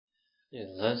The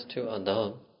last two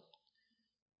adab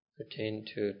pertain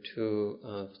to two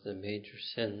of the major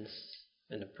sins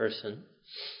in a person,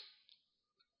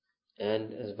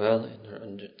 and as well in our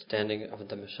understanding of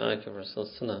the Mashayikh of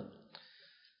Rasulullah.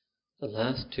 The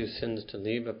last two sins to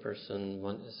leave a person,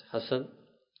 one is hasad,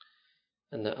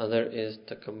 and the other is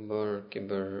takabbur,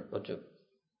 kibr, ujub.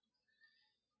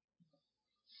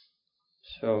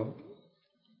 So,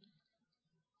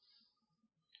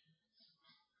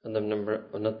 adab number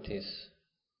 29.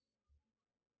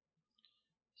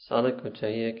 सालक को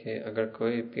चाहिए कि अगर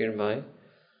कोई पीर भाई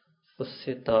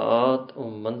उससे ताआत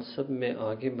और मनसब में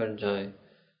आगे बढ़ जाए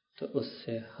तो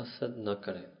उससे हसद न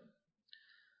करे.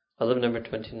 Adab number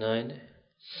 29.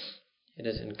 It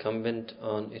is incumbent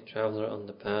on a traveler on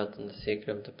the path and the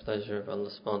seeker of the pleasure of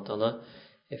Allah subhanahu wa ta'ala,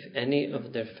 if any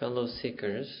of their fellow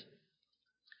seekers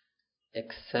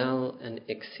excel and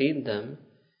exceed them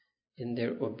in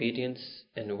their obedience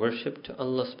and worship to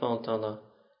Allah subhanahu wa ta'ala,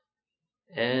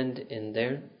 and in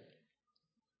their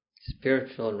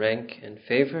spiritual rank and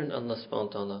favor in Allah subhanahu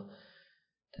wa ta'ala,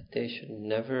 that they should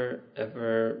never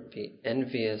ever be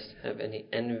envious, have any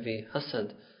envy,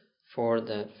 hasad for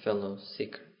that fellow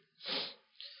seeker.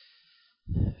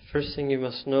 First thing you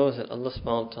must know is that Allah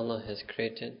subhanahu wa ta'ala has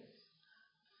created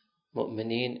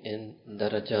mu'mineen in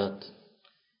darajat.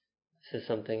 This is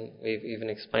something we've even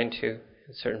explained to you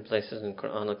in certain places in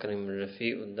Quran al-Karim,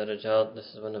 Rafi'ud darajat.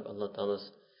 This is one of Allah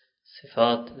ta'ala's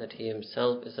sifat, that He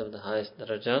Himself is of the highest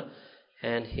darajah,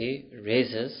 and He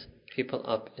raises people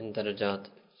up in darajat.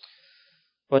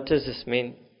 What does this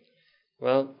mean?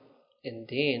 Well, in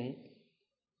deen,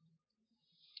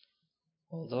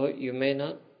 although you may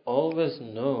not always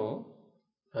know,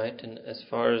 right, and as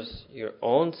far as your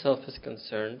own self is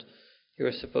concerned, you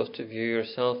are supposed to view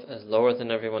yourself as lower than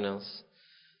everyone else.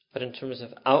 But in terms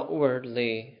of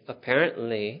outwardly,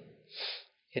 apparently,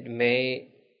 it may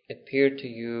appear to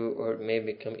you, or it may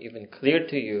become even clear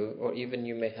to you, or even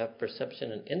you may have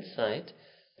perception and insight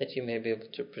that you may be able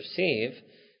to perceive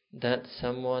that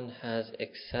someone has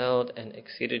excelled and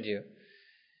exceeded you.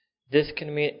 This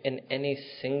can mean in any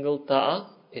single ta'ah.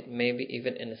 It may be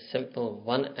even in a simple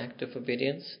one act of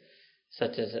obedience,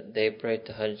 such as that they pray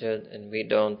tahajjud and we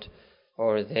don't,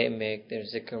 or they make their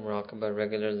zikr muraqabah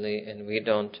regularly and we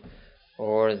don't,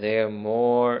 or they are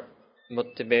more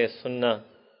muttabi sunnah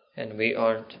and we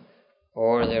aren't,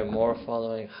 or they're more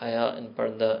following haya and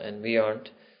parda and we aren't.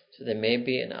 So there may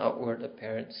be an outward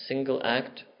apparent single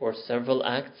act or several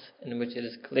acts in which it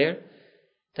is clear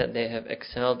that they have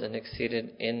excelled and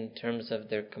exceeded in terms of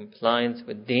their compliance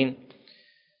with deen.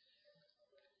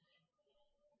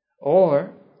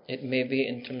 Or it may be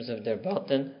in terms of their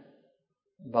batin.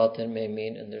 Batin may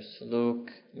mean in their suluk,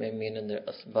 may mean in their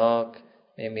asbaq,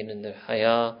 may mean in their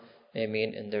haya, may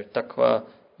mean in their taqwa,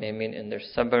 may mean in their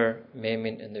sabr, may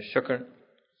mean in their shukr.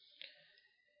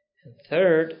 And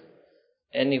third,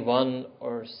 any one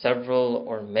or several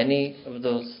or many of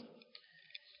those.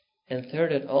 And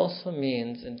third, it also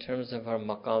means in terms of our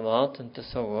maqamat and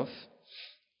tasawwuf.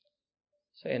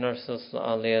 So in our silsila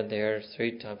aliyah, there are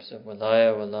three types of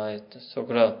walaya. Walayat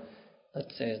sugra,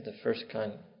 let's say, is the first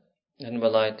kind. Then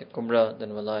walayat kubra, then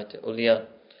walayat uliya.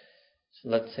 So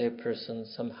let's say a person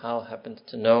somehow happens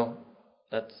to know,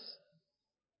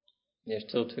 you're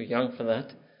still too young for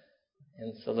that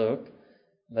in saluk,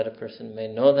 but a person may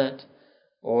know that.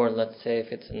 Or let's say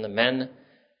if it's in the men,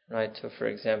 right? So for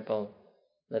example,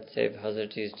 let's say if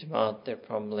Hazrat's Jamaat, they're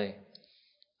probably,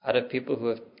 out of people who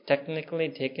have technically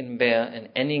taken bay'ah in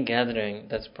any gathering,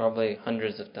 that's probably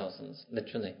hundreds of thousands,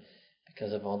 literally,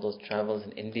 because of all those travels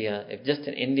in India. If just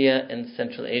in India and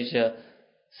Central Asia,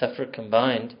 Safar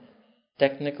combined,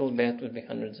 technical bay'at would be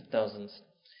hundreds of thousands.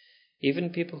 Even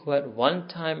people who at one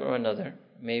time or another,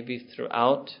 maybe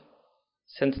throughout,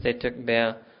 since they took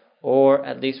bay'ah, or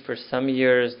at least for some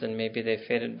years, then maybe they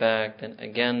faded back, then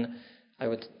again, I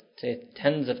would say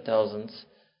tens of thousands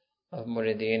of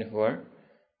murideen who are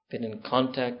been in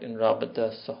contact in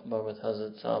rabita, sohbah with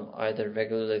Hazrat Sahib, either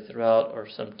regularly throughout or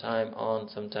sometime on,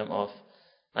 sometime off.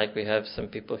 Like we have some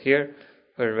people here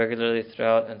who are regularly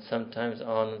throughout and sometimes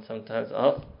on and sometimes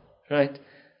off, right?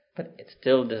 But it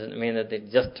still doesn't mean that they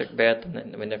just took bay'at and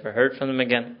then we never heard from them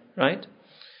again, right?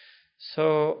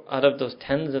 So out of those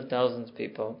tens of thousands of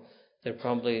people, there are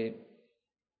probably,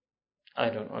 I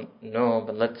don't know,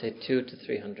 but let's say 200 to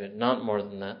 300, not more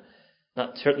than that.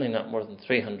 Certainly not more than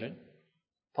 300.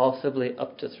 Possibly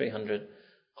up to 300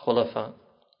 khulafa,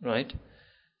 right?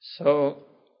 So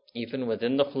even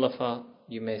within the khulafa,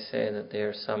 you may say that there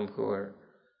are some who are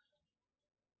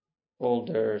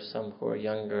older, some who are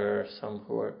younger, some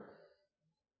who are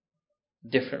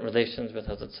different relations with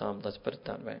Hazrat Sahib, let's put it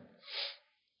that way.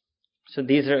 So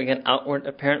these are again outward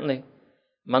apparently,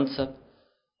 mansab,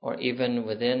 or even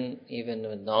with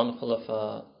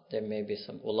non-khulafa, there may be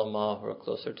some ulama who are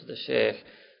closer to the shaykh,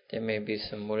 there may be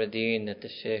some murideen that the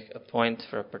shaykh appoints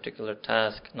for a particular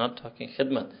task, not talking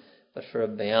khidmat, but for a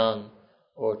bayan,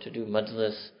 or to do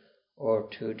majlis, or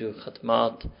to do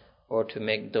khatmat, or to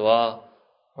make dua,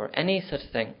 or any such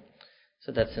thing.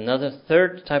 So that's another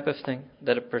third type of thing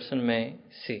that a person may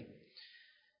see.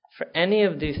 For any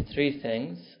of these three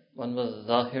things, one was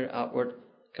zahir, outward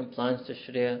compliance to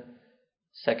Sharia.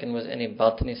 Second was any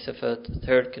batini sifat.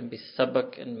 Third can be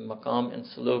sabak and maqam and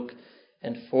suluk.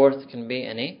 And fourth can be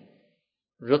any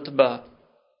rutba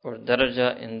or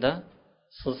daraja in the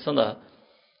silsila.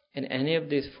 In any of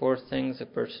these four things, a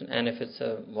person, and if it's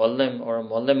a muallim or a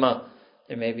muallima,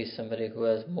 there may be somebody who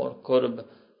has more qurb,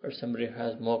 or somebody who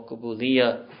has more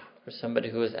kubuliya, or somebody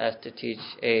who is asked to teach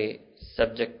a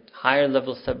subject, higher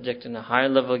level subject in a higher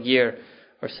level year,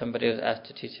 or somebody who is asked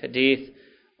to teach hadith,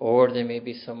 or there may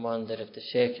be someone that if the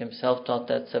shaykh himself taught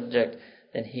that subject,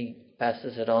 then he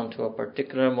passes it on to a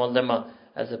particular muallima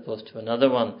as opposed to another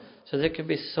one. So there could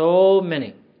be so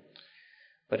many.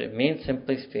 But it means,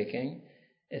 simply speaking,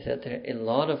 is that there are a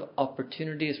lot of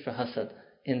opportunities for hasad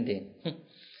in deen.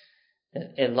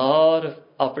 A lot of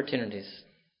opportunities.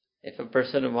 If a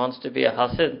person wants to be a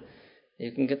hasid,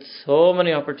 you can get so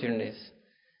many opportunities.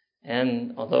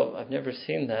 And although I've never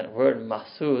seen that word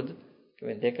mahsud,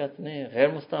 there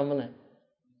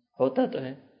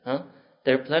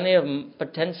are plenty of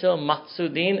potential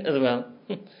mahsudeen as well.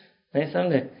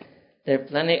 There are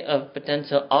plenty of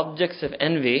potential objects of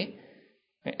envy.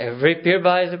 Every pir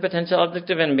bhai is a potential object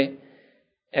of envy.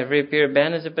 Every pir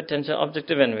ban is a potential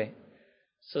object of envy.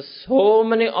 So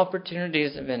many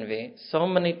opportunities of envy, so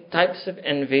many types of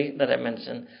envy that I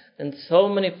mentioned, and so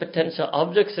many potential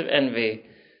objects of envy.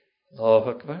 Allahu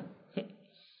Akbar.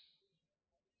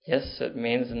 Yes, it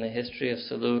means in the history of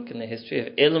suluk, in the history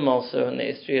of ilm also, in the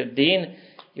history of deen,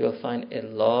 you will find a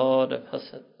lot of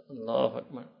hasad. Allahu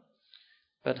Akbar.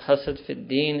 But hasad fi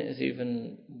deen is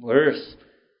even worse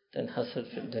than hasad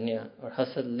fi dunya. Or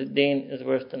hasad lid deen is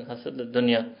worse than hasad lid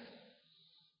dunya.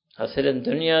 Hasad in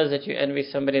dunya is that you envy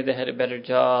somebody that had a better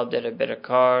job, they had a better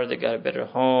car, they got a better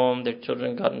home, their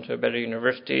children got into a better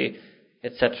university,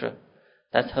 etc.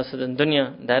 That's hasad in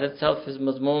dunya. That itself is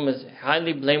mazmum, is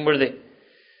highly blameworthy.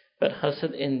 But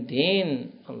hasad in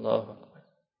deen, Allahu Akbar.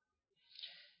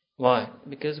 Why?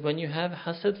 Because when you have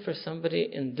hasad for somebody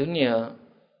in dunya,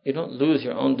 you don't lose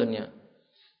your own dunya.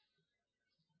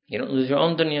 You don't lose your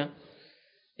own dunya.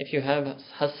 If you have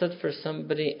hasad for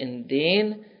somebody in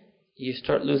deen, you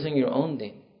start losing your own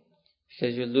deen.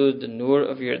 Because you lose the nur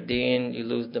of your deen, you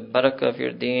lose the barakah of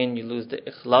your deen, you lose the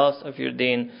ikhlas of your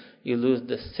deen, you lose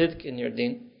the sidq in your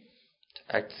deen.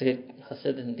 Actually,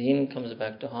 hasad in deen comes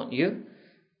back to haunt you.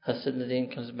 Hasad in deen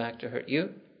comes back to hurt you.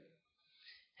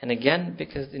 And again,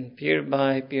 because in pir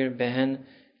bhai, pir behan,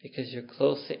 because you're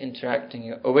closely interacting,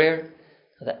 you're aware.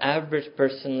 The average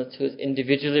person who is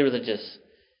individually religious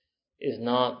is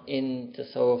not in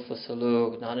tasawwuf or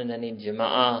suluk, not in any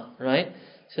jama'ah, right?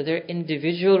 So they're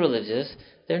individual religious.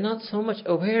 They're not so much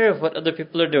aware of what other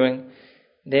people are doing.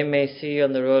 They may see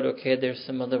on the road, okay, there's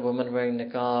some other woman wearing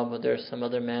niqab, or there's some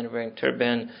other man wearing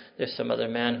turban, there's some other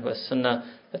man who has sunnah,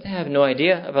 but they have no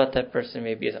idea about that person.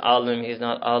 Maybe he's alim, he's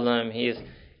not alim, he's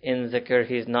in zikr,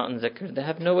 he's not in zikr. They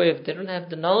have no way of, they don't have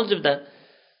the knowledge of that.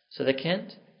 So they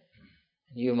can't.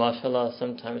 You, mashallah,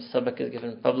 sometimes sabak is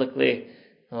given publicly.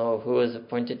 Oh, who is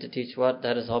appointed to teach what?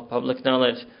 That is all public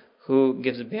knowledge. Who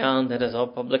gives bayan? That is all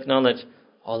public knowledge.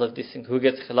 All of these things. Who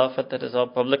gets khilafat? That is all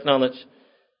public knowledge.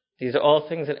 These are all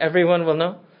things that everyone will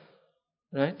know.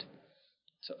 Right?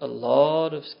 So a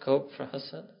lot of scope for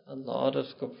hasad. A lot of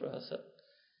scope for hasad.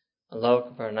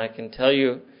 Allahu Akbar. And I can tell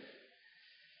you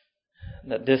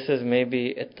that this is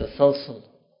maybe a tasalsul.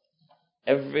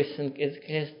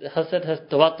 Hasad has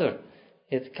tawatur.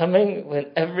 It's coming with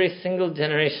every single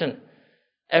generation.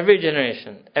 Every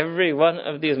generation, every one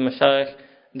of these mashayikh,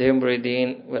 their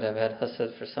murideen would have had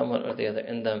hasad for someone or the other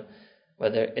in them.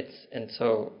 Whether it's, and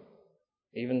so,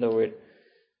 even though I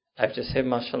have to say,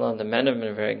 mashallah, the men have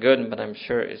been very good, but I'm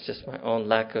sure it's just my own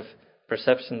lack of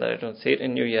perception that I don't see it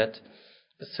in you yet.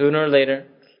 But sooner or later,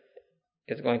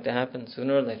 it's going to happen,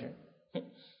 sooner or later.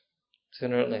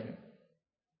 Sooner or later.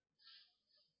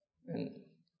 And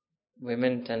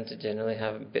women tend to generally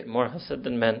have a bit more hasad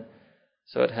than men.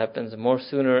 So it happens more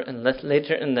sooner and less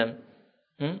later in them.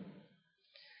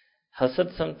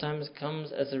 Hasad sometimes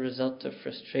comes as a result of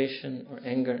frustration or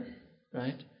anger,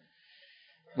 right?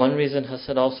 One reason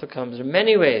hasad also comes in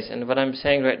many ways, and what I'm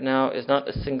saying right now is not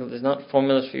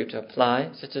formulas for you to apply.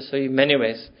 It's just to show you many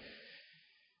ways.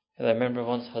 Because I remember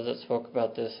once Hazrat spoke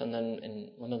about this, and then in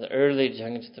one of the early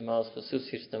Jang Ijtimas,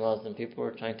 Khususi Ijtimas, and people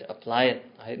were trying to apply it.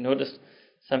 I noticed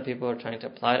some people were trying to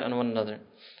apply it on one another.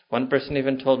 One person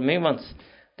even told me once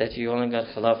that you only got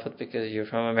Khilafat because you're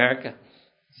from America.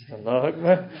 Allahu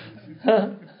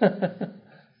Akbar.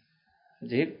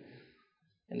 Deep.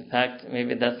 In fact,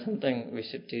 maybe that's something we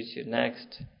should teach you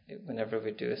next, whenever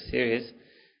we do a series.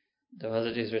 The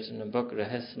Hazrat has written a book,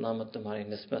 Rahe Salamat Tumhari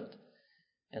Nisbat,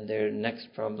 and their next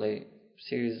probably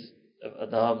series of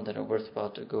adab that are worthwhile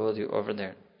to go with you over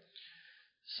there.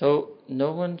 So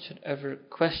no one should ever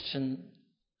question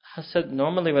hasad.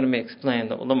 Normally when we explain,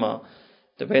 the ulama,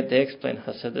 the way they explain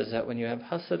hasad is that when you have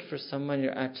hasad for someone,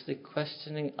 you're actually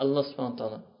questioning Allah subhanahu wa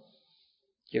ta'ala.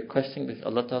 You're questioning because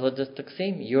Allah ta'ala does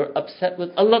taqseem. You're upset with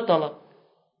Allah ta'ala.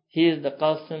 He is the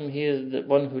qasim, He is the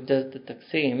one who does the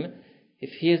taqseem.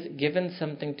 If He has given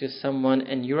something to someone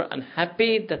and you're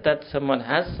unhappy that someone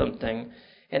has something,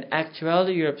 in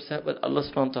actuality you're upset with Allah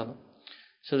subhanahu wa ta'ala.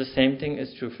 So the same thing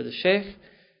is true for the shaykh.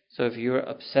 So if you're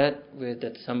upset with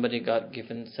that somebody got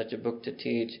given such a book to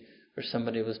teach, or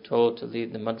somebody was told to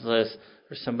lead the majlis,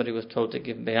 or somebody was told to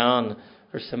give bayan,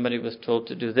 or somebody was told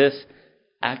to do this,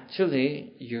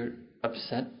 actually you're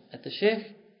upset at the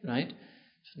shaykh, right?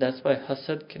 So that's why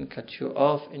hasad can cut you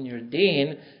off in your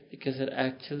deen, because it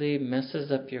actually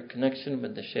messes up your connection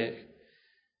with the shaykh.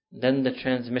 Then the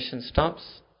transmission stops.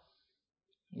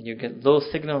 You get low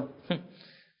signal.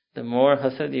 The more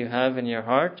hasad you have in your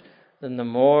heart, then the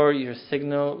more your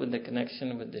signal with the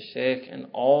connection with the shaykh, and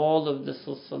all of the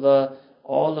silsila,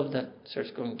 all of that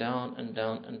starts going down and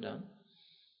down and down.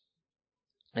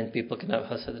 And people can have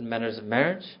hasad in matters of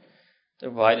marriage. So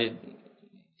why did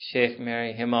shaykh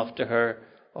marry him off to her,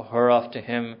 or her off to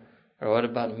him, or what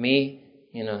about me?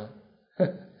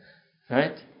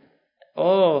 Right?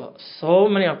 Oh, so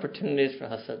many opportunities for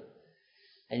hasad.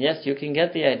 And yes, you can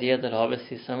get the idea that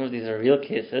obviously some of these are real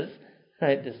cases,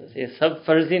 right? This is sab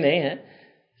farzi nahi hai.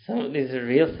 Some of these are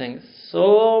real things.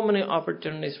 So many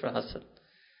opportunities for hasad.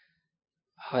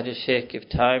 How did shaykh give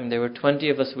time? There were 20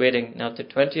 of us waiting. Now, if there are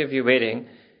 20 of you waiting,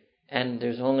 and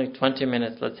there's only 20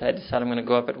 minutes, let's say I decide I'm going to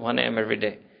go up at 1 a.m. every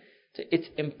day. So it's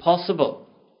impossible.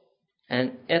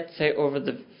 And let's say over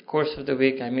the course of the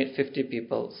week I meet 50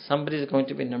 people. Somebody is going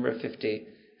to be number 50,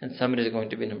 and somebody is going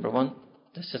to be number 1.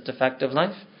 That's just a fact of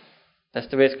life. That's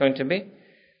the way it's going to be.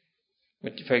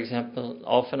 But for example,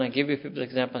 often I give you people's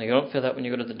example, you don't feel that when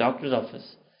you go to the doctor's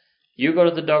office. You go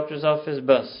to the doctor's office,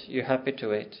 bus, you're happy to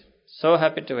wait. So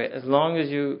happy to wait. As long as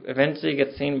you eventually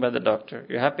get seen by the doctor,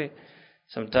 you're happy.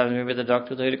 Sometimes maybe the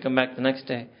doctor will tell you to come back the next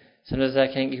day. Sometimes I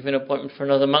can't give you an appointment for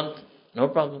another month. No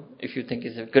problem. If you think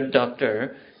he's a good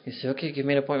doctor, you say, okay, give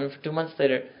me an appointment for 2 months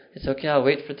later. It's okay, I'll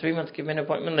wait for 3 months, give me an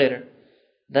appointment later.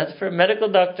 That's for a medical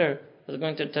doctor who's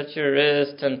going to touch your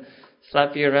wrist and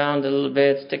slap you around a little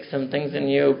bit, stick some things in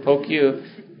you, poke you.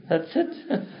 That's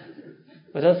it.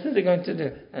 What else is he going to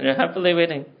do? And you're happily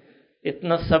waiting.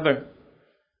 Itna sabr.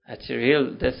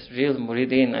 This real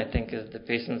murideen, I think, is the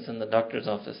patients in the doctor's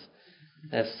office.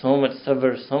 They have so much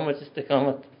sabr, so much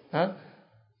istiqamat. Huh?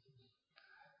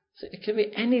 So it can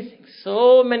be anything,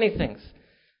 so many things.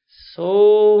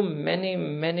 So many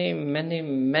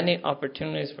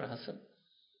opportunities for hasad.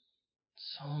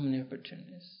 So many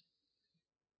opportunities.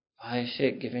 Why is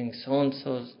Shaykh giving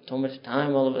so-and-so so much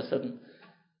time all of a sudden?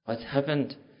 What's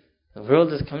happened? The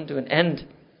world has come to an end.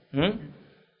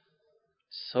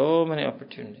 So many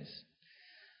opportunities.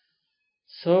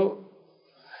 So,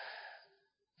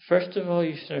 first of all,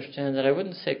 you should understand that I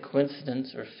wouldn't say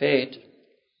coincidence or fate.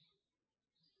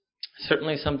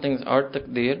 Certainly some things are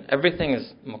taqdeer. Everything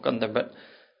is muqaddar, but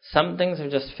some things are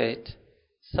just fate.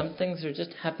 Some things are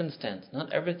just happenstance.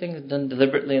 Not everything is done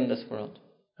deliberately in this world.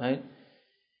 Right?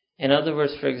 In other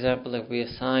words, for example, if we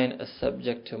assign a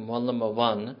subject to Mawlama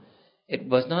 1, it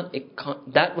was not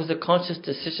that was a conscious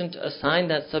decision to assign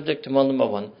that subject to Mawlama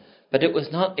 1, but it was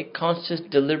not a conscious,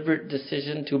 deliberate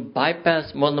decision to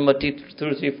bypass Mawlama 2,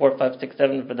 3, 4, 5, 6,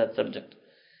 7 for that subject.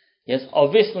 Yes,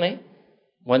 obviously,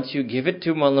 once you give it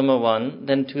to Mawlama 1,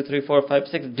 then 2, 3, 4, 5,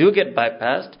 6 do get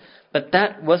bypassed, but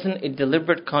that wasn't a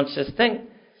deliberate, conscious thing.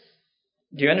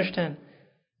 Do you understand?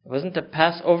 It wasn't to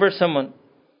pass over someone.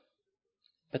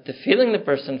 But the feeling the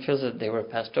person feels that they were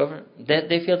passed over, that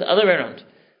they feel the other way around.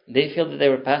 They feel that they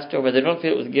were passed over. They don't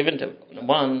feel it was given to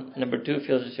one. Number 2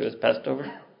 feels that she was passed over.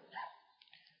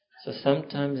 So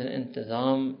sometimes in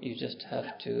intizam, you just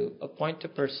have to appoint a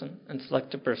person and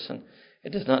select a person.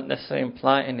 It does not necessarily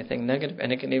imply anything negative.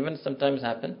 And it can even sometimes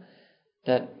happen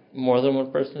that more than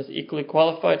one person is equally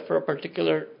qualified for a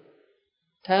particular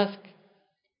task.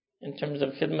 In terms of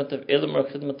khidmat of ilm or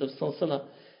khidmat of silsila,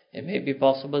 it may be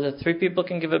possible that 3 people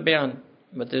can give a bayan.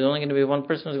 but there's only going to be one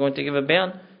person who's going to give a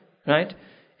bayan, right?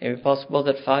 It would be possible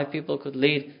that 5 people could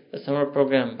lead the summer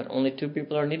program, but only 2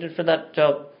 people are needed for that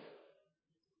job.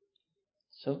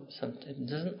 So it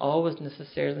doesn't always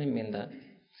necessarily mean that.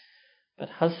 But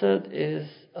hasad is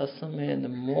the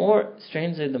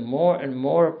more and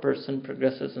more a person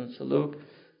progresses in suluk,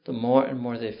 the more and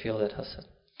more they feel that hasad.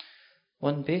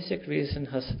 One basic reason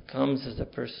hasad comes is the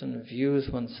person views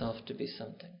oneself to be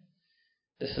something.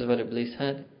 This is what Iblis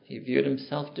had. He viewed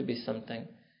himself to be something.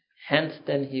 Hence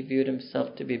then he viewed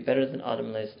himself to be better than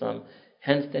Adam alayhi salam.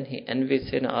 Hence then he envied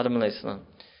Sayyidina Adam alayhi salam.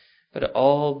 But it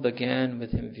all began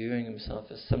with him viewing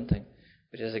himself as something,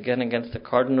 which is again against the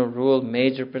cardinal rule,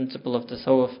 major principle of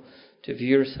tasawwuf, to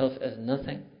view yourself as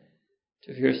nothing.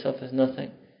 To view yourself as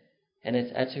nothing. And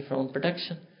it's actually for own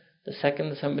protection. The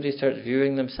second somebody starts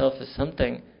viewing themselves as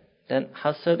something, then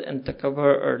hasad and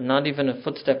takabbur are not even a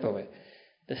footstep away.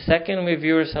 The second we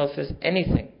view ourselves as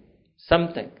anything,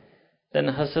 something, then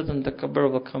hasad and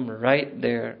takabbur will come right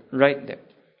there.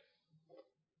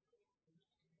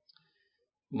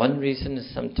 One reason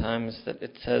is sometimes that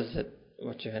it says that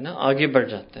aage badh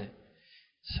jata hai.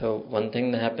 So one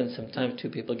thing that happens sometimes, 2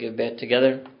 people give bayat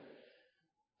together,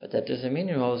 but that doesn't mean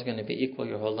you're always going to be equal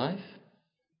your whole life,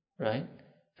 right?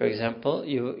 For example,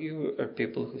 you are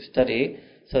people who study,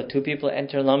 so 2 people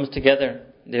enter Lams together.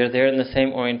 They're there in the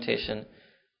same orientation.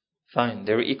 Fine,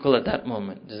 they were equal at that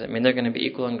moment. Does it mean they're going to be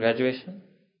equal in graduation?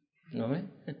 No way.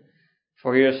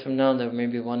 4 years from now, there may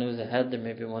be one who's ahead, there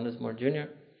may be one who's more junior.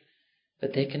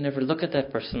 But they can never look at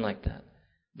that person like that.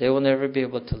 They will never be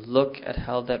able to look at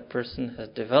how that person has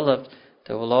developed.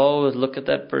 They will always look at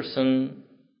that person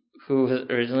who was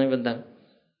originally with them.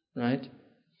 Right?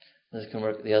 This can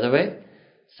work the other way.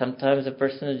 Sometimes a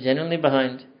person is genuinely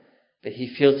behind, but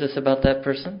he feels this about that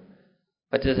person.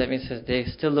 What does that mean? He says, they're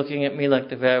still looking at me like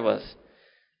the way I was.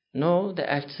 No, they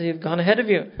actually have gone ahead of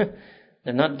you.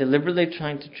 They're not deliberately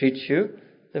trying to treat you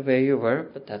the way you were,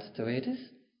 but that's the way it is.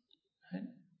 Right?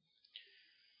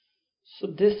 So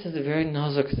this is a very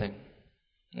nazuk thing.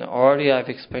 Now already I've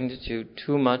explained it to you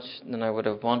too much than I would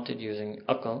have wanted using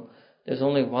aql. There's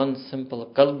only one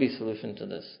simple qalbi solution to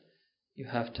this. You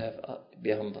have to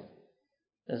be humble.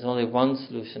 There's only one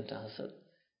solution to hasad.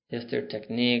 Yes, there are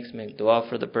techniques, make dua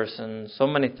for the person, so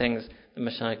many things the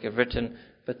mashayikh have written,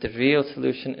 but the real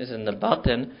solution is in the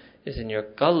batin, is in your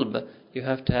qalb. You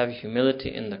have to have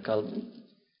humility in the qalb.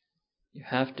 You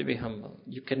have to be humble.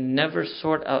 You can never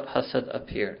sort out hasad up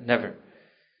here, never.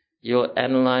 You'll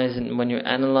analyze, and when you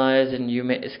analyze and you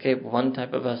may escape one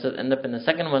type of hasad, end up in the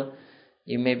second one.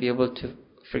 You may be able to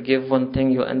forgive one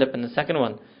thing, you'll end up in the second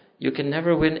one. You can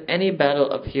never win any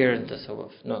battle up here in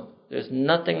tasawwuf. No. There's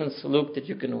nothing in suluk that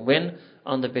you can win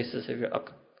on the basis of your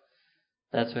aql.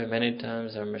 That's why many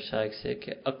times our mashayikh say,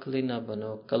 Ke aqli na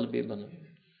bano, qalbi bano.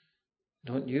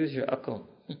 Don't use your aql.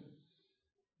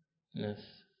 Yes.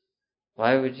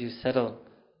 Why would you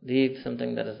leave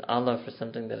something that is Allah for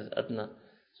something that is adna?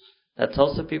 That's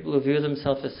also people who view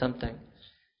themselves as something.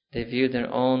 They view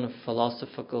their own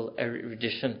philosophical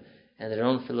erudition and their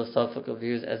own philosophical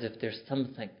views as if there's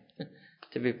something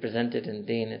to be presented in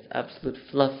deen. It's absolute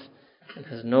fluff and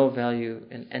has no value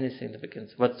in any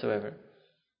significance whatsoever.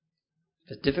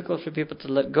 It's difficult for people to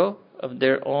let go of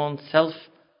their own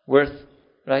self-worth,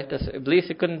 right? That's Iblis,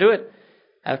 he couldn't do it.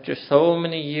 After so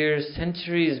many years,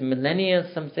 centuries, millennia,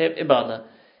 some say of ibadah,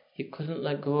 he couldn't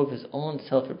let go of his own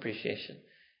self-appreciation.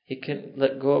 He couldn't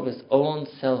let go of his own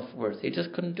self-worth. He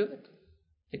just couldn't do it.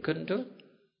 He couldn't do it.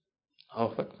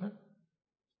 Allahu Akbar.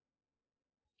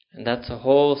 And that's a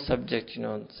whole subject,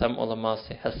 some ulama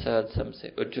say hasad, some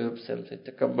say ujub, some say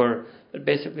takabbur. But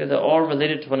basically they're all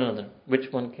related to one another.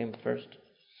 Which one came first?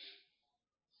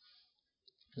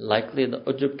 Likely the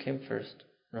ujub came first,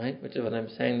 right? Which is what I'm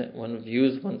saying, that one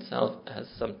views oneself as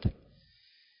something.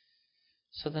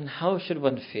 So then how should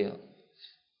one feel?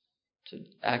 So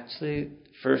actually,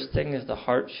 first thing is the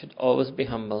heart should always be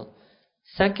humble.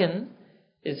 Second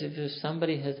is if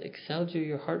somebody has excelled you,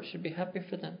 your heart should be happy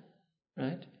for them,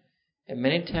 right? And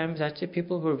many times, actually,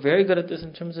 people who are very good at this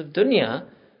in terms of dunya,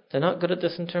 they're not good at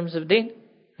this in terms of deen,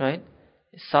 right?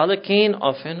 Salikeen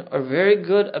often are very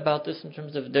good about this in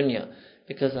terms of dunya,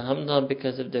 because alhamdulillah,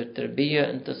 because of their tarbiyah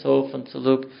and tasawwuf and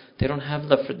suluk, they don't have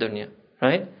love for dunya,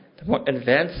 right? They're more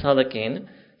advanced salikeen,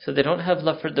 so they don't have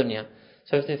love for dunya.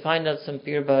 So if they find out some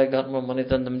Pir Bhai got more money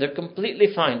than them, they're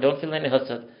completely fine. Don't feel any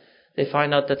hasad. They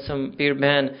find out that some Pir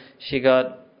Ban, she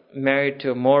got married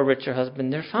to a more richer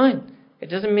husband, they're fine. It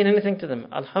doesn't mean anything to them.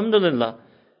 Alhamdulillah.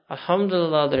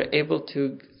 Alhamdulillah, they're able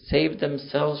to save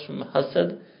themselves from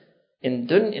hasad in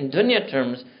dunya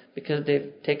terms, because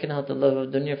they've taken out the love of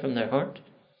dunya from their heart.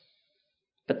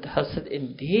 But the hasad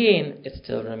in deen, it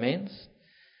still remains.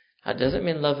 That doesn't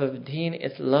mean love of deen,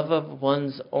 it's love of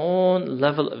one's own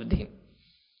level of deen.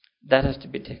 That has to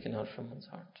be taken out from one's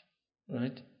heart.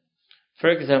 Right? For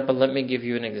example, let me give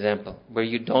you an example where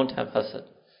you don't have hasad.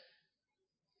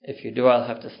 If you do, I'll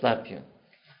have to slap you.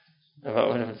 About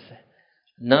what I would say.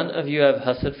 None of you have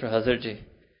hasad for Hazrat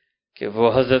कि वो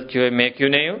हजरत क्यों है मैं क्यों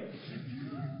नहीं हूँ.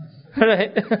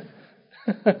 Right?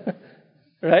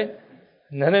 Right?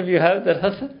 None of you have that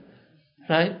hasad.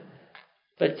 Right?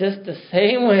 But just the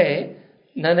same way,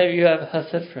 none of you have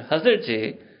hasad for Hazrat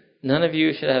Ji, none of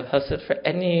you should have hasad for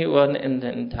anyone in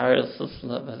the entire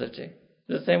silsila of Hazrat Ji.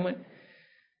 The same way.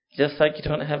 Just like you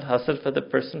don't have hasad for the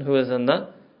person who is in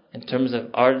terms of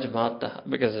our Jamaat,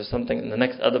 because there's something in the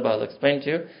next adab I'll explain to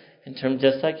you,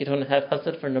 just like you don't have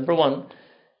hasad for number 1,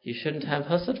 you shouldn't have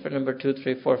hasad for number 2,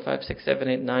 3, 4, 5, 6, 7,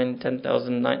 8, 9,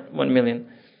 10,000, 1 million.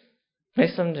 Right?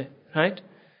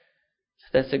 So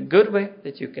that's a good way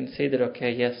that you can see that,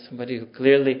 okay, yes, somebody who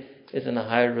clearly is in a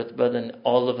higher rutbah than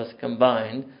all of us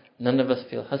combined, none of us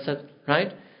feel hasad,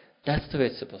 right? That's the way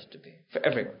it's supposed to be. For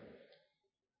everyone.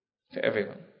 For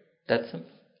everyone. That's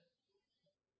simple.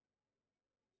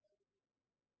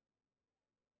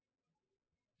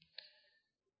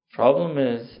 Problem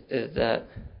is that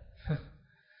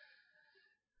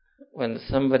when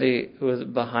somebody who is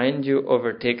behind you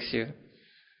overtakes you,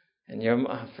 and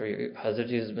Hazrat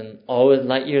Ji has been always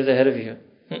light years ahead of you,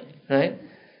 right?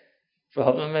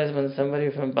 Problem is when somebody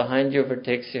from behind you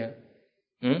overtakes you,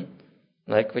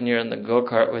 like when you're in the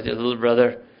go-kart with your little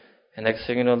brother, and next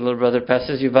thing you know, the little brother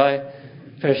passes you by,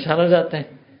 Pareshan ho jate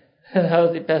hain. How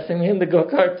is he passing me in the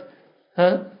go-kart?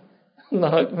 Huh?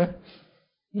 Allahu Akbar.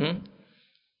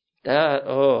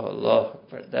 Allah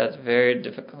Akbar, that's very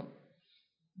difficult.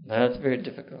 That's very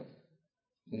difficult.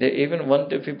 They even want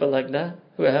to people like that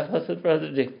who have hasad for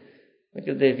Hazrat Ji,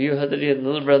 because they view Hazrat Ji as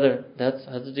little brother. That's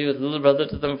Hazrat Ji was little brother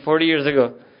to them 40 years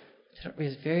ago.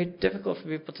 It's very difficult for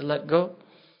people to let go.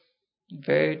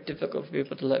 Very difficult for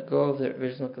people to let go of their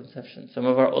original conception. Some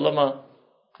of our ulama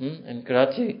in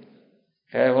Karachi,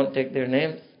 I won't take their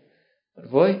names, but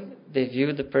boy, they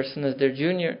view the person as their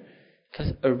junior.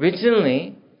 Because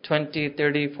originally, 20,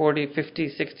 30, 40, 50,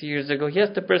 60 years ago, yes,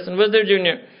 the person was their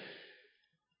junior.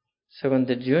 So when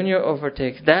the junior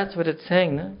overtakes, that's what it's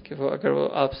saying, na? कि वो अगर वो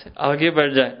आपसे आगे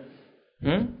बढ़ जाए,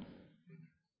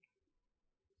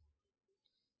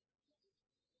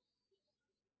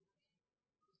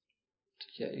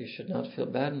 Yeah, you should not feel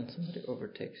bad when somebody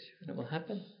overtakes you, and it will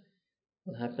happen. It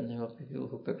will happen. There will be people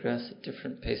who progress at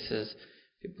different paces,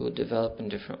 people who develop in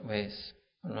different ways.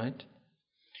 All right.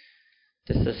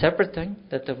 This is a separate thing,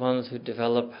 that the ones who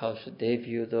develop, how should they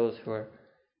view those who are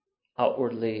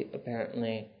outwardly,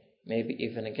 apparently, maybe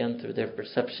even again through their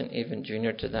perception, even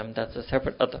junior to them. That's a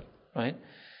separate adab, right?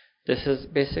 This is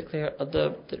basically our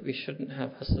adab, that we shouldn't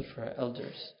have hasad for our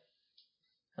elders.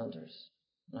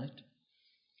 Right?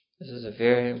 This is a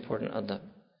very important adab.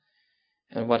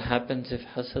 And what happens if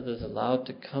hasad is allowed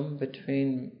to come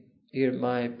between peer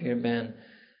man,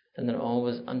 and they're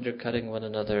always undercutting one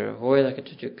another, avoid like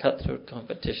a cutthroat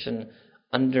competition,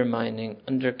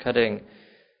 undercutting,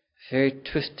 very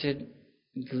twisted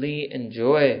glee and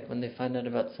joy when they find out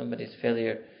about somebody's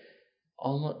failure,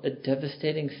 almost a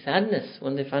devastating sadness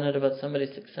when they find out about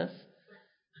somebody's success.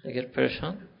 They get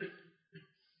pareshan.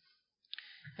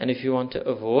 And if you want to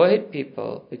avoid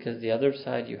people, because the other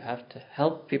side, you have to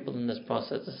help people in this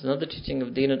process. This is another teaching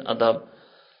of deen and adab,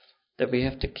 that we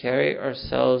have to carry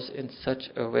ourselves in such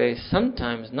a way,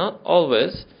 sometimes, not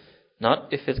always,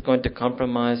 not if it's going to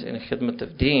compromise in khidmat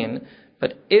of deen,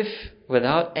 but if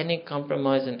without any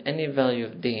compromise in any value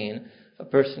of deen, a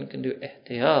person can do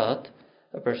ihtiyat,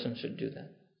 a person should do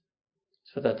that,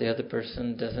 so that the other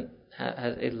person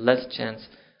has a less chance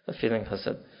of feeling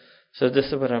hasad. So this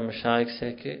is what our mashayikh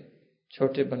say, कि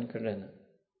छोटे बनकर रहना,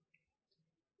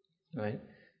 right?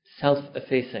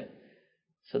 Self-effacing,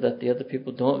 so that the other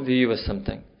people don't view you as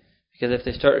something. Because if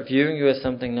they start viewing you as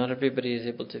something, not everybody is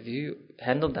able to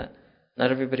handle that.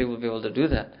 Not everybody will be able to do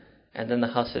that. And then the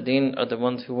hasideen are the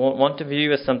ones who won't want to view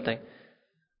you as something.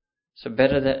 So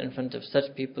better that in front of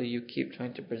such people you keep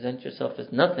trying to present yourself as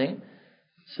nothing,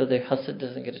 so their hasad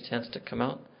doesn't get a chance to come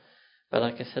out. But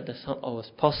like I said, that's not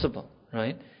always possible,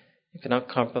 right? You cannot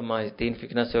compromise deen. You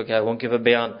cannot say, okay, I won't give a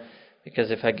bayan, because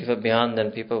if I give a bayan,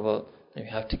 then people will... You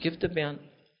have to give the bayan,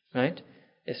 right?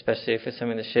 Especially if it's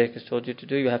something the shaykh has told you to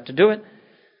do, you have to do it.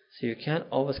 So you can't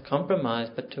always compromise,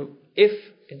 but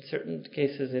if in certain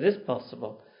cases it is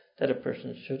possible, that a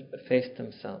person should efface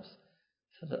themselves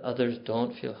so that others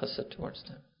don't feel hasad towards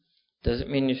them. Doesn't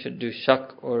mean you should do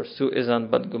shak or su'izan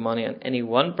badgumani on any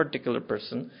one particular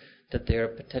person. that they are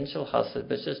potential hasad,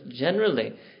 but just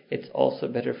generally, it's also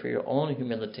better for your own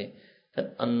humility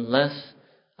that unless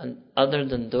and other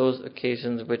than those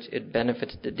occasions which it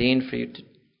benefits the deen for you to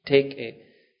take a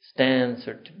stance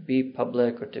or to be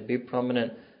public or to be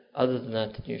prominent, other than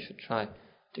that, then you should try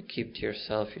to keep to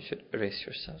yourself, you should erase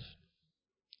yourself.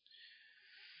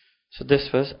 So this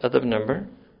was adab number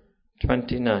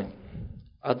 29.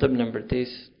 Adab number 30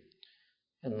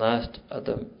 and last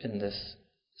adab in this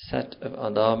set of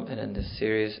adab and in this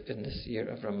series, in this year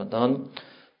of Ramadan.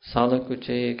 सालक को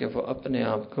चाहिए कि वो अपने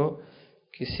आप को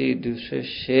किसी दूसरे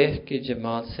शेख की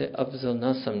जमात से अफजल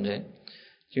ना समझे,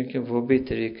 क्योंकि वो भी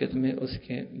तरीक़त में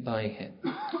उसके बाएं हैं.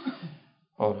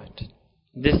 Alright.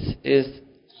 This is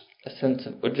a sense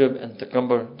of ujub and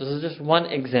takabbur. This is just one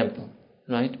example,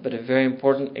 right? But a very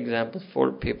important example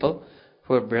for people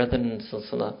who are brethren in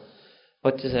silsila.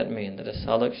 What does that mean? That a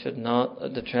salik should not,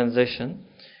 the translation,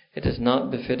 it does not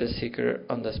befit a seeker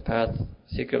on this path,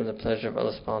 seeker of the pleasure of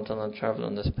Allah subhanahu wa ta'ala and travel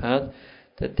on this path,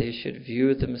 that they should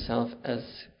view themselves as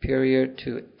superior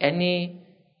to any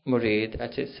murid.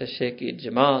 Actually it says shaykhi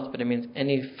jamaat, but it means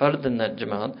any fard in that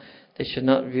jamaat. They should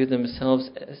not view themselves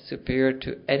as superior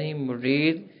to any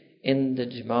murid in the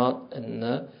jamaat and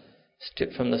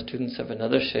from the students of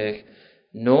another shaykh,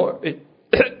 nor it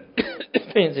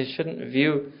means they shouldn't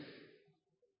view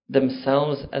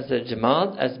themselves as a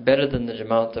jamaat as better than the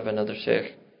jamaat of another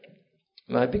shaykh.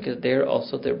 Why? Because they are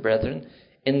also their brethren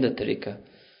in the tariqah.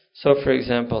 So for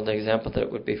example, the example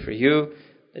that would be for you,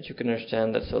 that you can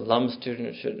understand that so lam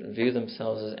students shouldn't view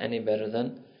themselves as any better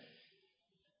than,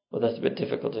 well, that's a bit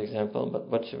difficult example, but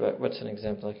what's an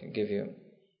example I could give you?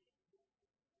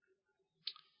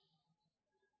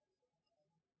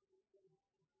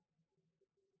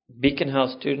 Beacon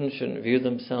House students shouldn't view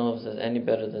themselves as any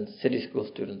better than city school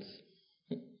students,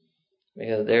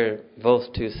 because they're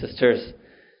both two sisters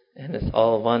and it's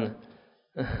all one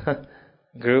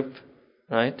group,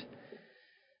 right?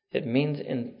 It means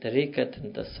in tariqat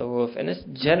and tasawwuf, and it's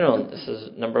general. This is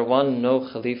number one, no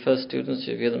khalifa students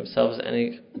should view themselves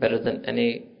any better than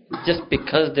any, just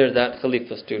because they're that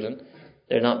khalifa student.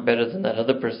 They're not better than that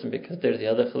other person because they're the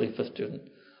other khalifa student.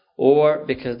 Or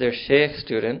because they're sheikh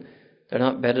student, they're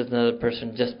not better than another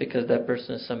person just because that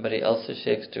person is somebody else's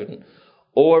sheikh student.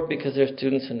 Or because they're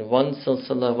students in one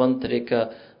silsila, one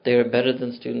tariqah, they are better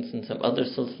than students in some other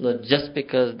silsila just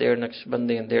because they're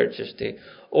Naqshbandi and they're Chishti.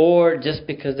 Or just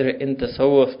because they're in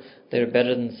tasawwuf, they're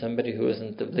better than somebody who is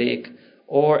in tabligh.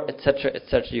 Or etc.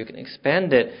 etc. You can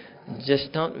expand it.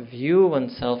 Just not view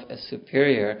oneself as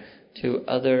superior to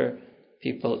other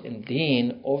people in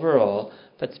deen overall.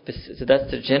 But so that's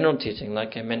the general teaching.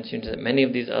 Like I mentioned, that many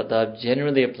of these adab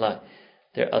generally apply.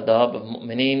 They're adab of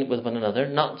mu'mineen with one another,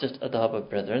 not just adab of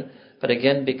brethren. But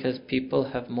again, because people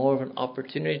have more of an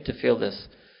opportunity to feel this,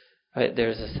 right?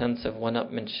 There's a sense of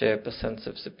one-upmanship, a sense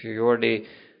of superiority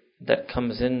that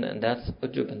comes in, and that's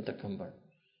ujub and takabbur.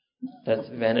 That's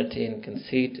vanity and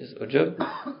conceit is ujub,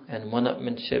 and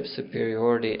one-upmanship,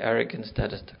 superiority, arrogance,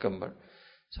 that is takabbur.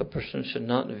 So a person should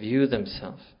not view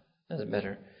themselves as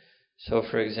better. So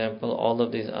for example, all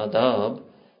of these adab,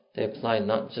 they apply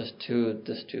not just to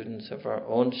the students of our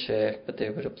own shaykh, but they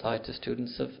would apply to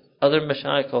students of other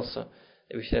mashayikh also.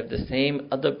 We should have the same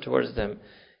adab towards them.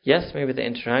 Yes, maybe the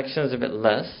interaction is a bit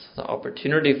less, the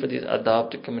opportunity for these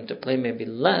adab to come into play may be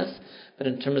less, but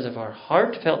in terms of our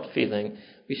heartfelt feeling,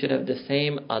 we should have the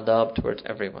same adab towards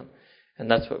everyone.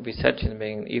 And that's what we said to the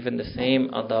beginning, even the same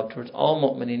adab towards all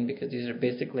mu'mineen, because these are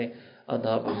basically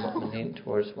adab of mu'mineen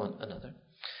towards one another.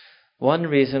 One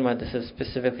reason why this is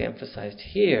specifically emphasized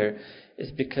here is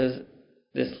because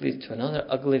this leads to another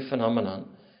ugly phenomenon,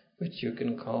 which you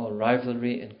can call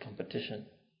rivalry and competition,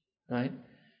 right?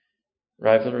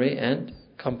 Rivalry and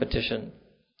competition,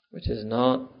 which is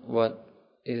not what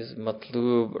is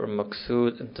matlub or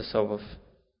maqsood in tasawwuf,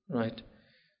 right?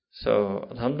 So,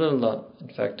 alhamdulillah, in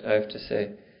fact, I have to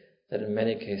say that in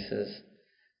many cases,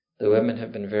 the women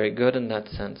have been very good in that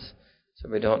sense. So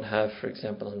we don't have, for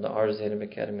example, in the Zainab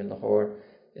Academy in Lahore,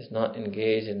 is not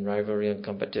engaged in rivalry and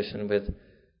competition with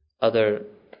other,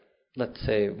 let's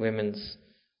say, women's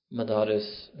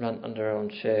madaris run under our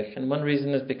own sheikh. And one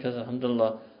reason is because,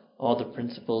 alhamdulillah, all the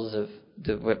principals of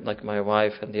like my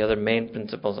wife and the other main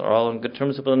principals are all on good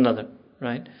terms with one another,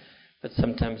 right? But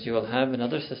sometimes you will have in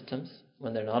other systems,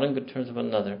 when they're not on good terms with one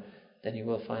another, then you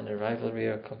will find a rivalry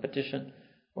or competition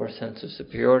or a sense of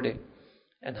superiority.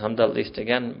 And alhamdulillah, at least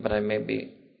again, but I may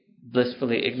be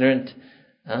blissfully ignorant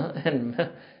and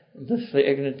blissfully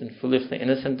ignorant and foolishly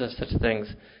innocent of such things.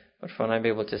 But when I be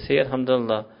able to see,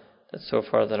 alhamdulillah, that so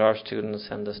far that our students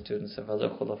and the students of other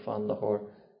khulafa in Lahore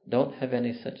don't have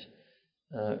any such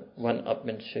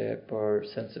one-upmanship or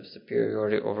sense of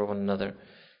superiority over one another.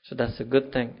 So that's a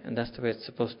good thing, and that's the way it's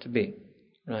supposed to be,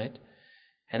 right?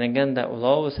 And again, that will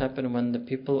always happen when the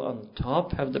people on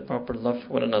top have the proper love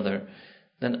for one another.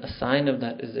 Then a sign of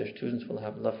that is their students will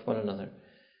have love for one another.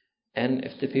 And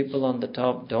if the people on the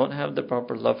top don't have the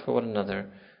proper love for one another,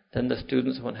 then the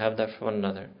students won't have that for one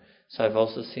another. So I've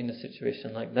also seen a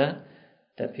situation like that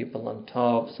people on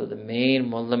top, so the main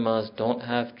mullamas don't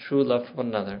have true love for one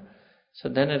another. So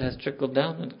then it has trickled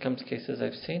down, and comes cases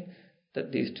I've seen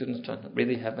that these students don't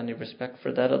really have any respect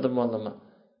for that other mullama,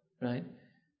 right?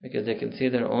 Because they can see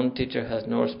their own teacher has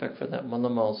no respect for that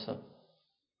mullama also.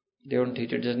 Their own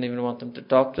teacher doesn't even want them to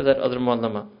talk to that other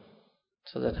mullama.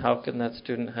 So that how can that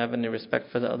student have any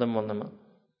respect for the other mullama?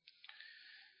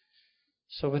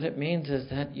 So what it means is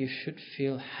that you should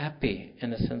feel happy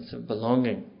in a sense of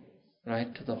belonging,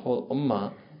 right, to the whole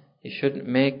ummah. You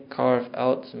shouldn't carve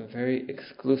out some very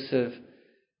exclusive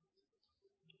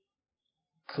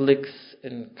cliques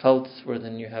and cults where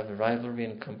then you have rivalry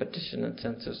and competition and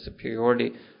sense of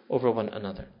superiority over one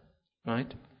another,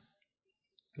 right?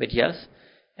 But yes,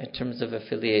 in terms of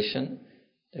affiliation,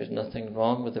 there's nothing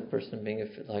wrong with a person being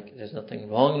there's nothing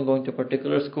wrong in going to a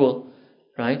particular school,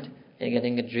 right, and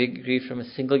getting a degree from a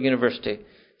single university.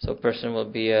 So a person will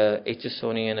be a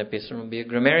HSonian, a person will be a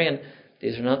grammarian.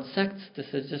 These are not sects. This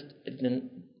is just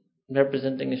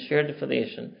representing a shared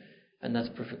affiliation, and that's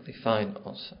perfectly fine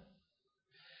also.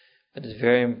 But it's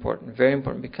very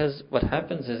important, because what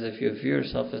happens is if you view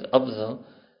yourself as afzal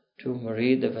to a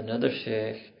murid of another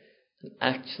sheikh, then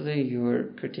actually you are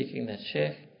critiquing that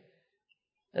sheikh.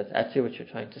 That's actually what you're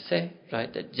trying to say,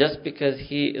 right? That just because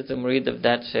he is a murid of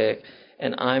that sheikh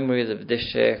and I'm murid of this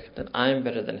sheikh, then I'm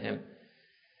better than him.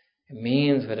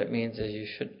 What it means is you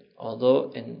should,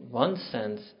 although in one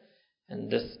sense,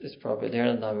 and this is probably there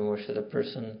in Nabi Murshid, the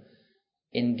person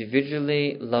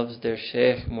individually loves their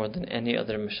sheikh more than any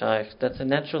other mashayikh. That's a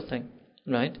natural thing,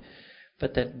 right?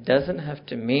 But that doesn't have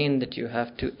to mean that you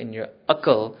have to, in your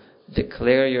aql,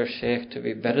 declare your sheikh to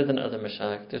be better than other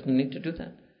mashayikh. There's no need to do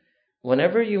that.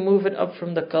 Whenever you move it up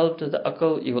from the qalb to the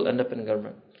aql, you will end up in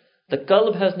garbra. The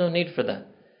qalb has no need for that.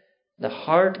 The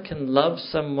heart can love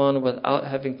someone without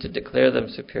having to declare them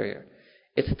superior.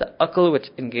 It's the aql which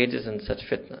engages in such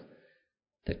fitna.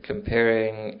 That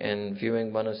comparing and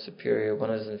viewing one as superior,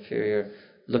 one as inferior,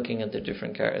 looking at the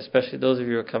different characters. Especially those of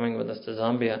you who are coming with us to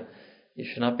Zambia, you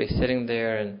should not be sitting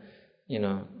there and,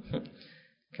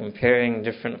 comparing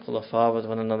different khulafa with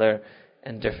one another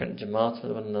and different jamaats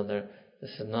with one another.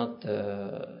 This is not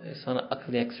it's not an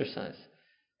aqli exercise.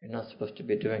 You're not supposed to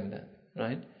be doing that,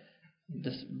 right?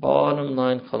 This bottom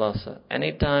line khulasa.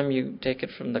 Anytime you take it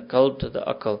from the qalb to the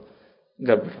aql,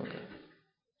 gabr hoga.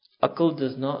 Aql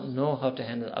does not know how to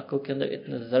handle. Aql ke andar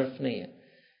itna zarf nahi hai.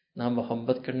 Na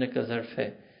mohabbat karne ka zarf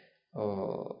hai.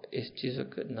 और इस चीज़ों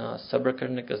को ना सब्र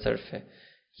करने का ज़र्फ है.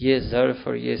 ये ज़र्फ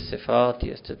और ये सिफ़ात,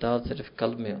 ये इस्तिदाद सिर्फ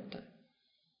कल्ब में होता है.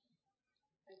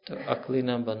 तो अक्ली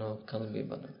ना बनो, कल्बी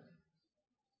बनो.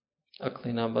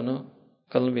 अक्ली ना बनो,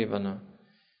 कल्बी बनो.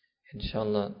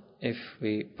 Inshallah, if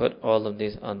we put all of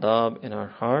these adab in our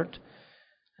heart,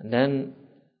 and then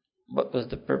what was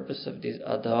the purpose of these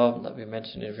adab that we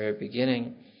mentioned in the very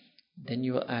beginning, then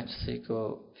you will actually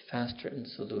go faster in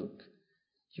suluk.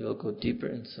 You will go deeper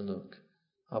in suluk.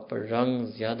 आप पर रंग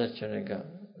ज़्यादा चढ़ेगा,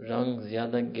 रंग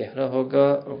ज़्यादा गहरा होगा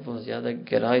और वो ज़्यादा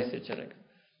गहराई से चढ़ेगा,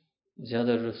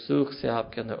 ज़्यादा रसूख से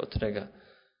आपके अंदर उतरेगा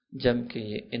जब कि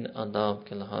ये इन आदाब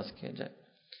के लिहाज किया जाए.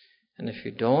 And if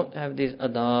you don't have these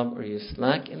adab or you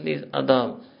slack in these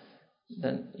adab,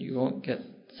 then you won't get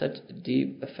such a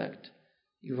deep effect.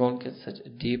 You won't get such a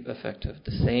deep effect of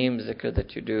the same zikr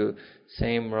that you do,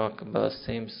 same raqabah,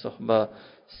 same suhbah,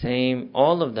 same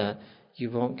all of that. You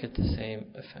won't get the same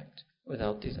effect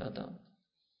without these adab.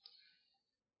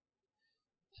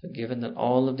 So given that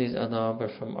all of these adab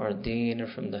are from our deen or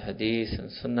from the hadith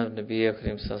and sunnah of Nabi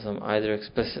Karim Sallallahu either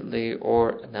explicitly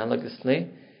or analogously,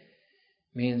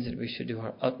 means that we should do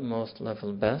our utmost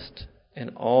level best in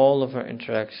all of our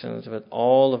interactions with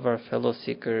all of our fellow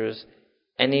seekers,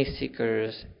 any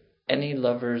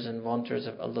lovers and wanters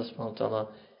of Allah subhanahu wa ta'ala,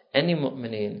 any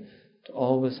mu'mineen, to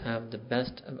always have the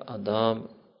best of adab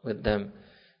with them.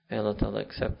 May Allah ta'ala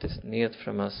accept this niyat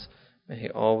from us. May He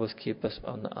always keep us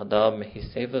on the adab. May He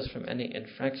save us from any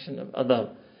infraction of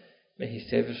adab. May He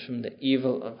save us from the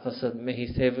evil of hasad. May He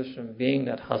save us from being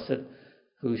that hasad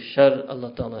whose shar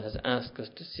Allah ta'ala has asked us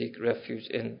to seek refuge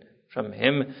in from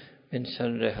Him. Min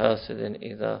sharri hasidin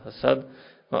idha hasad.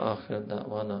 Wa akhir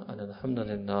da'wana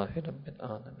alhamdulillahi rabbil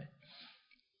alamin.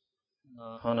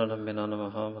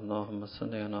 Allahumma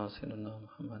salli ala sayyidina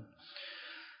Muhammad.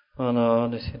 وعلى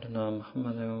آل سيدنا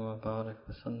محمد وبارك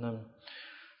وسلم.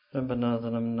 ربنا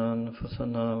ظلمنا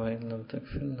أنفسنا وإن لم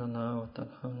تغفر لنا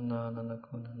وترحمنا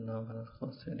لنكونن من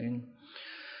الخاسرين.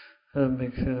 رب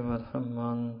اغفر وارحم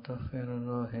وأنت خير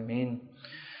الراحمين.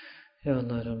 یا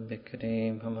اللہ رب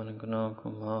کریم ہمارے گناہوں کو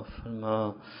معاف فرما.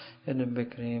 یا رب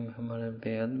کریم ہمارے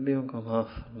بے ادبیوں کو معاف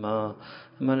فرما.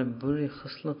 ہمارے بری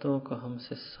خصلتوں کو ہم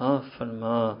سے صاف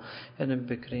فرما. یا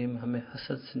رب کریم ہمیں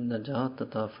حسد سے نجات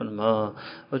عطا فرما.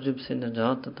 عجب سے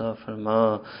نجات عطا فرما.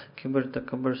 کبر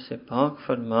تکبر سے پاک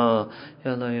فرما.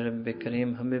 یا اللہ یا رب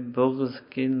کریم ہمیں بغض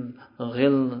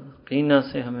غل کینہ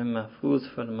سے ہمیں محفوظ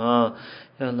فرما.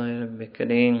 یا اللہ یا رب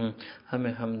کریم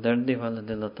ہمیں ہمدردی والا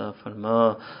دل عطا فرما.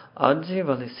 عاجزی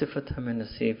والی صفت ہمیں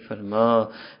نصیب فرما.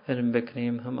 یا رب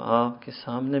کریم ہم آپ کے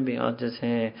سامنے بھی عاجز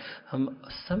ہیں. ہم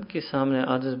سب کے سامنے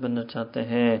عاجز بننا چاہتے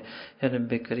ہیں. یا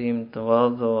رب کریم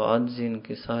تواضع و عاجزی ان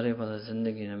کی سارے والا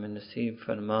زندگی ہمیں نصیب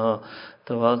فرما.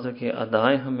 تواضع کی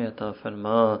ادائیں ہمیں عطا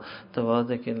فرما.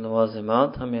 تواضع کے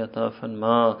لوازمات ہمیں عطا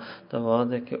فرما.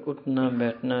 تواضع کے اٹھنا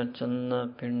بیٹھنا چلنا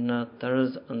پھرنا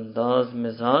طرز انداز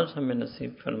مزاج ہمیں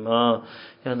نصیب فرما.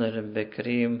 یا اللہ رب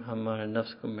کریم ہمارے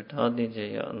نفس کو مٹا دیجئے.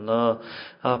 یا اللہ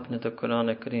آپ نے تو قرآن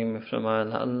کریم میں فرمایا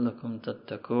لعلکم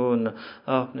تتقون.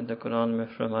 آپ نے تو قرآن میں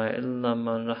فرمایا الا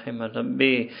من رحم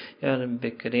ربی. یا رب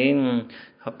کریم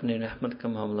اپنی رحمت کا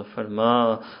معاملہ فرما.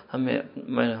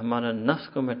 ہمارا نفس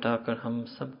کو مٹا کر ہم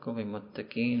سب کو بھی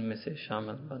متقین میں سے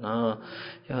شامل بنا.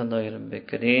 یا اللہ یا رب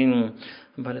کریم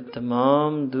ہمارے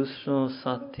تمام دوسروں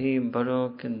ساتھی بڑوں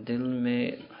کے دل میں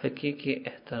حقیقی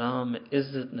احترام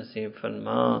عزت نصیب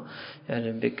فرما. یا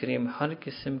رب کریم ہر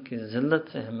قسم کی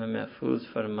ذلت سے ہمیں محفوظ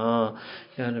فرما.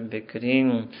 یا رب کریم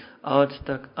آج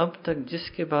تک اب تک جس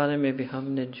کے بارے میں بھی ہم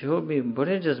نے جو بھی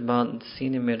برے جذبات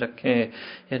سینے میں رکھے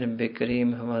یا رب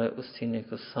کریم ہمارے اس سینے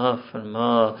کو صاف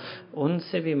فرما. ان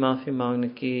سے بھی معافی مانگنے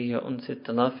کی یا ان سے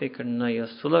تلافی کرنا یا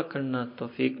صلح کرنا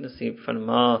توفیق نصیب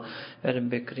فرما. یا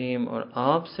رب کریم اور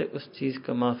آپ سے اس چیز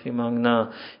کا معافی مانگنا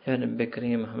یا رب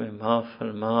کریم ہمیں معاف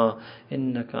فرما.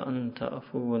 انک انت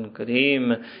عفو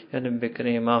کریم. یا رب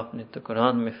کریم آپ نے تو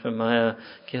قرآن میں فرمایا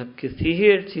کہ آپ کسی ہی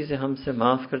چیزیں ہم سے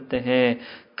معاف کرتے ہیں.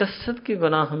 کثرت کے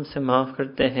گناہ ہم سے معاف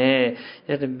کرتے ہیں.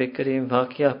 یا رب کریم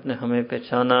واقعہ آپ نے ہمیں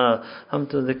پہچانا. ہم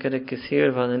تو ذکر کثیر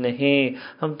والے نہیں,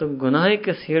 ہم تو گناہ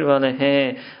کثیر والے ہیں.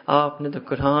 آپ نے تو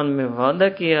قرآن میں وعدہ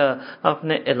کیا, آپ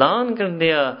نے اعلان کر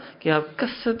دیا کہ آپ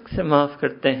کثرت سے معاف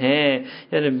کرتے ہیں.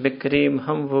 یا رب کریم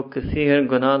ہم وہ کثیر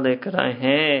گناہ لے کر آئے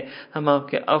ہیں, ہم آپ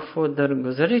کے عفو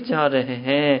درگزری چاہ رہے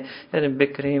ہیں. یا رب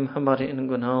کریم ہمارے ان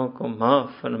گناہوں کو معاف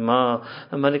فرما.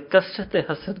 ہماری کثرت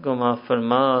حسد کو معاف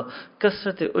فرما.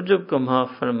 کثرت عجب کو معاف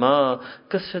فرما.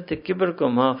 کثرت کبر کو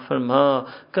معاف فرما.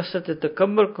 کثرت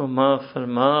تکبر کو معاف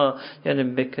فرما. یا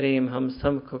رب کریم ہم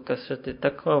سب کو کثرت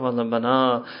تقوی والا بنا.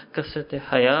 کثرت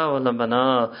حیا والا بنا.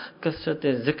 کثرت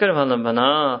ذکر والا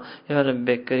بنا. یا رب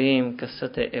کریم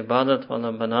کثرت عبادت والا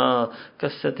بنا.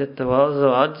 کثرت تواضع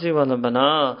و عاجزی والا بنا.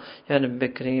 یا رب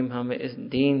کریم ہمیں اس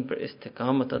دین پر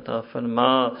استقامت عطا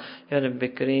فرما. یا رب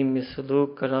کریم یہ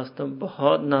سلوک کا راستہ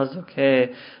بہت نازک ہے.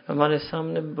 ہمارے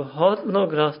سامنے بہت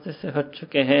لوگ راستے سے ہٹ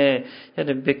چکے ہیں. یا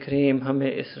رب کریم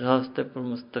ہمیں اس راستے پر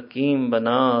مستقیم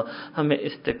بنا. ہمیں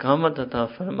استقامت عطا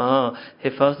فرما.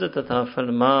 حفاظت عطا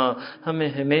فرما. ہمیں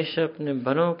ہمیشہ اپنے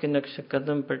بڑوں کے نقش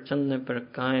قدم پر چلنے پر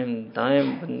قائم دائم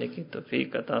بننے کی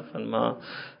توفیق عطا فرما.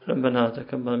 ربنا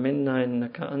تقبل منا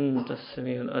انك انت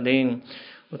السميع العليم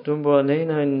وتب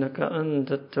علينا انك انت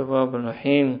التواب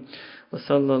الرحيم.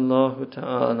 وصلى الله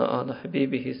تعالى على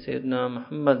حبيبه سيدنا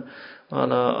محمد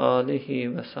وعلى آله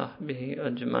وصحبه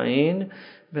أجمعين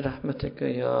برحمتك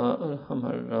يا أرحم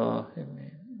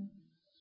الراحمين.